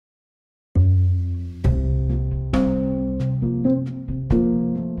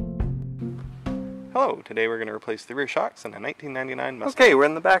Hello, today we're going to replace the rear shocks in a 1999 Mustang. Okay, we're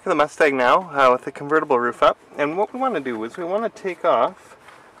in the back of the Mustang now with the convertible roof up, and what we want to do is we want to take off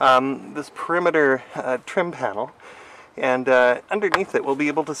this perimeter trim panel, and underneath it we'll be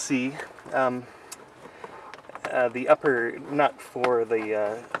able to see the upper nut for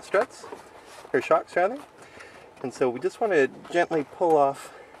the struts, or shocks rather. And so we just want to gently pull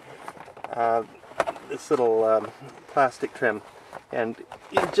off this little plastic trim, and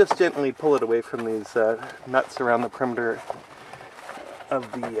you just gently pull it away from these nuts around the perimeter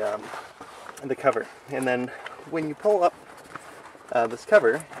of the cover. And then when you pull up this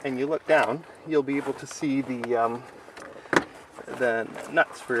cover and you look down, you'll be able to see the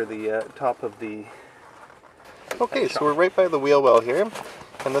nuts for the top of the Okay, so we're right by the wheel well here,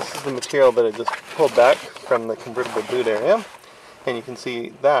 and this is the material that I just pulled back from the convertible boot area, and you can see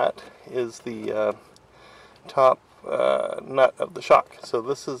that is the top nut of the shock. So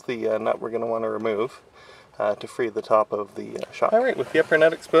this is the nut we're going to want to remove to free the top of the shock. Alright, with the upper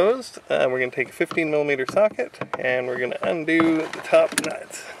nut exposed, we're going to take a 15mm socket and we're going to undo the top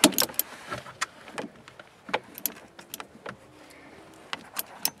nut.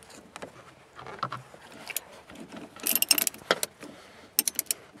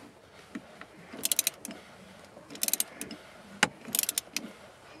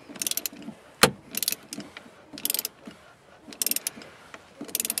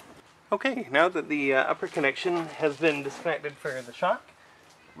 Okay, now that the upper connection has been disconnected for the shock,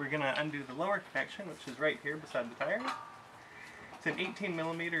 we're going to undo the lower connection, which is right here beside the tire. It's an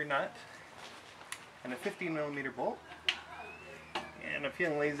 18mm nut and a 15mm bolt. And I'm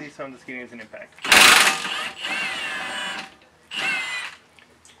feeling lazy, so I'm just getting it as an impact. Why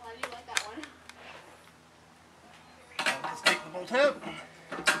do you like that one? I'll just take the bolt out.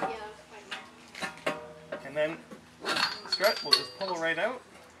 Yeah, fine. And then the strut will just pull right out.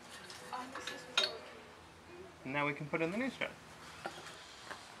 And now we can put in the new strut.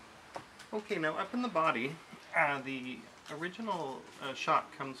 Okay, now up in the body, the original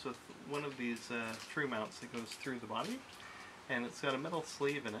shock comes with one of these screw mounts that goes through the body, and it's got a metal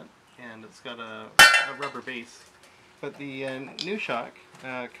sleeve in it, and it's got a rubber base. But the new shock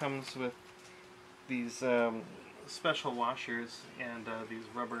comes with these special washers and these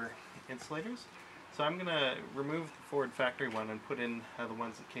rubber insulators. So I'm going to remove the Ford factory one and put in the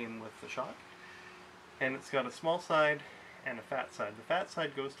ones that came with the shock. And it's got a small side and a fat side. The fat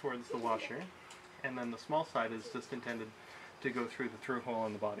side goes towards the washer, and then the small side is just intended to go through the through hole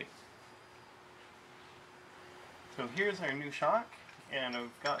in the body. So here's our new shock, and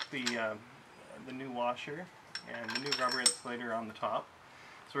I've got the new washer and the new rubber insulator on the top.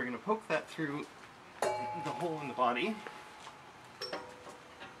 So we're going to poke that through the hole in the body.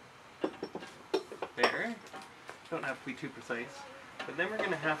 There. Don't have to be too precise. But then we're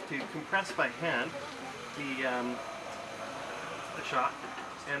going to have to compress by hand the shock,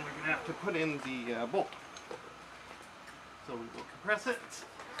 and we're going to have to put in the bolt. So we will compress it,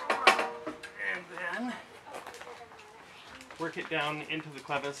 and then work it down into the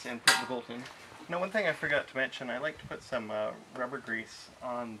clevis and put the bolt in. Now, one thing I forgot to mention, I like to put some rubber grease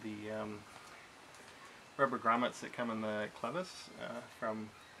on the rubber grommets that come in the clevis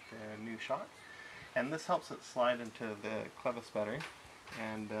from the new shock. And this helps it slide into the clevis better,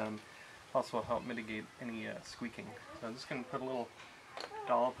 and also help mitigate any squeaking. So I'm just going to put a little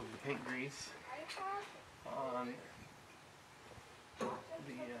dollop of the paint grease on the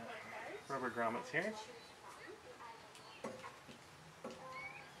rubber grommets here.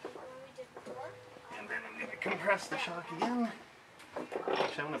 And then I'm going to compress the shock again.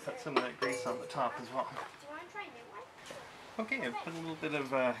 Actually, I'm going to put some of that grease on the top as well. Okay, I've put a little bit of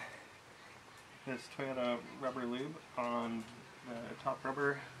this Toyota rubber lube on the top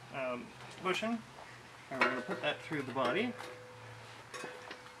rubber bushing, and we're going to put that through the body.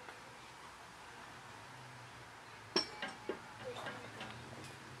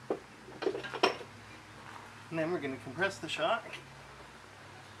 And then we're going to compress the shock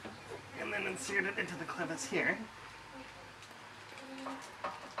and then insert it into the clevis here.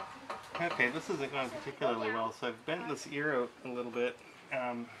 Okay, this isn't going particularly well, so I've bent this ear out a little bit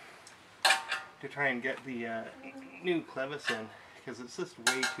to try and get the new clevis in, because it's just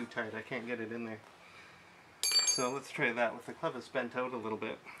way too tight. I can't get it in there. So let's try that with the clevis bent out a little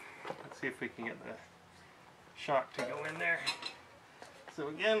bit. Let's see if we can get the shock to go in there. So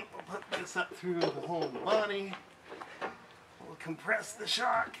again, we'll put this up through the hole in the body. We'll compress the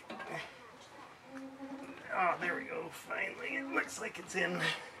shock. Oh, there we go. Finally, it looks like it's in.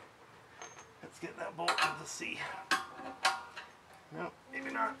 Let's get that bolt to the C. No,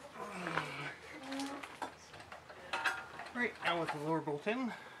 maybe not. Right, now with the lower bolt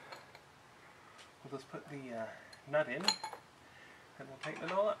in, we'll we'll just put the nut in and we'll tighten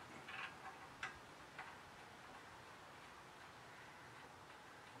it all up.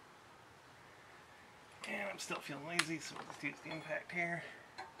 And I'm still feeling lazy, so we'll just use the impact here.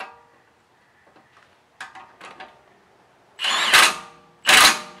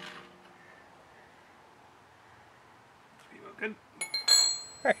 Good.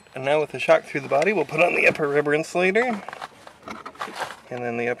 Alright, and now with the shock through the body, we'll put on the upper rubber insulator, and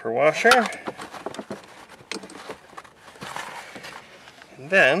then the upper washer.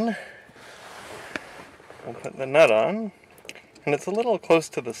 And then, we'll put the nut on, and it's a little close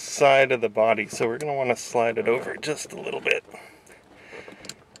to the side of the body, so we're going to want to slide it over just a little bit.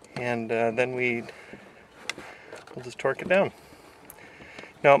 And then we'll just torque it down.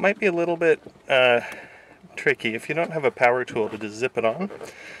 Now it might be a little bit tricky. If you don't have a power tool to just zip it on,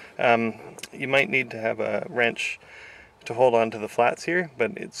 you might need to have a wrench to hold on to the flats here,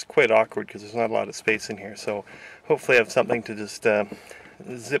 but it's quite awkward because there's not a lot of space in here, so hopefully I have something to just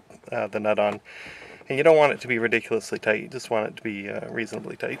zip the nut on. And you don't want it to be ridiculously tight, you just want it to be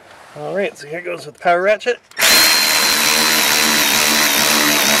reasonably tight. Alright, so here goes with the power ratchet.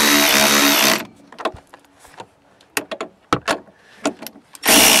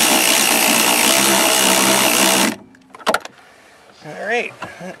 Alright,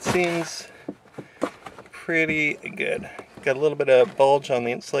 that seems pretty good. Got a little bit of bulge on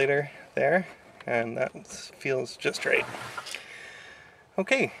the insulator there, and that feels just right.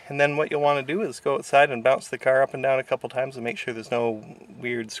 Okay, and then what you'll want to do is go outside and bounce the car up and down a couple times and make sure there's no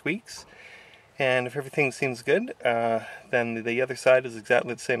weird squeaks. And if everything seems good, then the other side is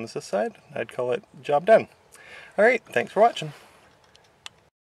exactly the same as this side. I'd call it job done. Alright, thanks for watching.